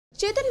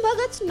Chetan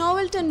Bhagat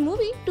novel 10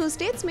 movie two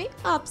states में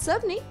आप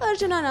सब ने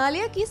अर्जुन और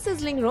आलिया की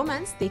सिजलिंग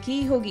रोमांस देखी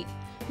ही होगी।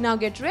 Now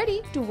get ready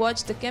to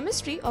watch the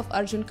chemistry of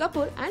Arjun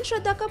Kapoor and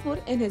Shraddha Kapoor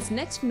in his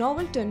next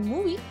novel 10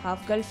 movie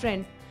Half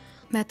Girlfriend.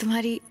 मैं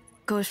तुम्हारी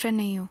गर्लफ्रेंड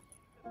नहीं हूँ,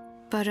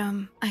 पर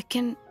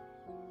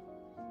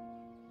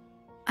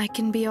I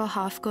can be your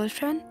half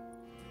girlfriend.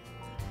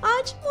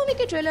 आज मूवी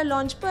के ट्रेलर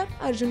लॉन्च पर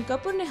अर्जुन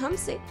कपूर ने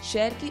हमसे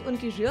शेयर की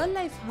उनकी रियल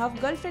लाइफ हाफ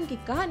गर्लफ्रेंड की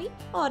कहानी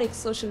और एक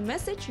सोशल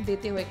मैसेज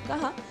देते हुए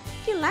कहा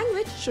कि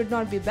language should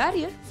not be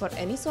barrier for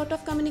any sort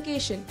of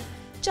communication,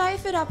 चाहे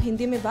फिर आप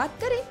हिंदी में बात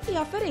करें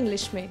या फिर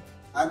इंग्लिश में।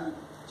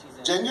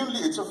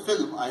 Genuinely, it's a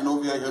film. I know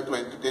we are here to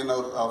entertain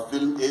और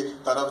film एक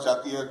तरफ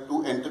जाती है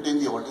to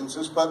entertain the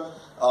audiences, पर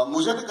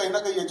मुझे भी कहीं ना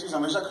कहीं ये चीज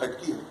हमेशा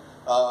खटकी है।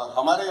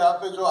 हमारे यहाँ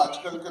पे जो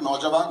आजकल के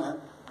नौजवान हैं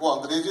वो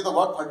अंग्रेजी तो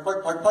बहुत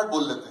फटफट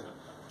बोल लेते हैं,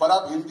 पर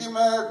आप हिंदी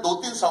में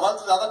 2-3 सवाल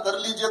से ज्यादा कर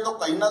लीजिए तो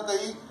कहीं ना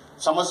कहीं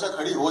समस्या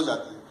खड़ी हो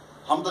जाती है।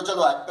 हम तो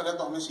चलो एक्टर है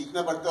तो हमें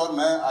सीखने पड़ते हैं, और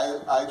मैं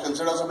I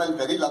consider some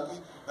very lucky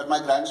that my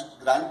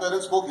grand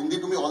parents spoke Hindi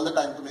to me all the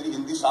time, तो मेरी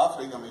हिंदी साफ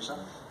रही हमेशा।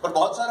 पर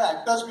बहुत सारे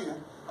एक्टर्स भी हैं।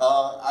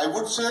 I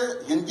would say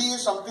Hindi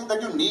is something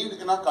that you need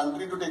in our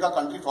country to take our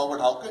country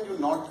forward. How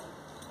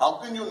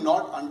can you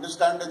not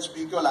understand and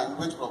speak your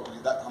language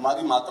properly?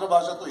 हमारी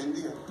मातृभाषा तो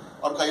हिंदी है,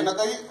 और कहीं ना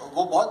कहीं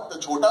वो बहुत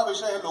छोटा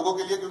विषय है लोगों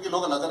के लिए, क्योंकि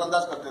लोग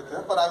नजरअंदाज कर देते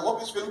हैं। पर आई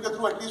होप इस फिल्म के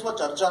थ्रू एटलीस्ट वो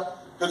चर्चा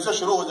फिर से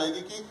शुरू हो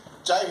जाएगी कि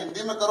चाहे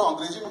हिंदी में करो,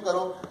 अंग्रेजी में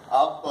करो,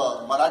 आप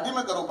मराठी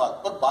में करो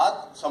बात, पर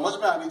बात समझ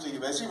में आनी चाहिए।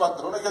 वैसी बात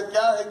करो ना, या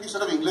क्या है कि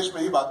सिर्फ इंग्लिश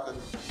में ही बात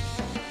करनी।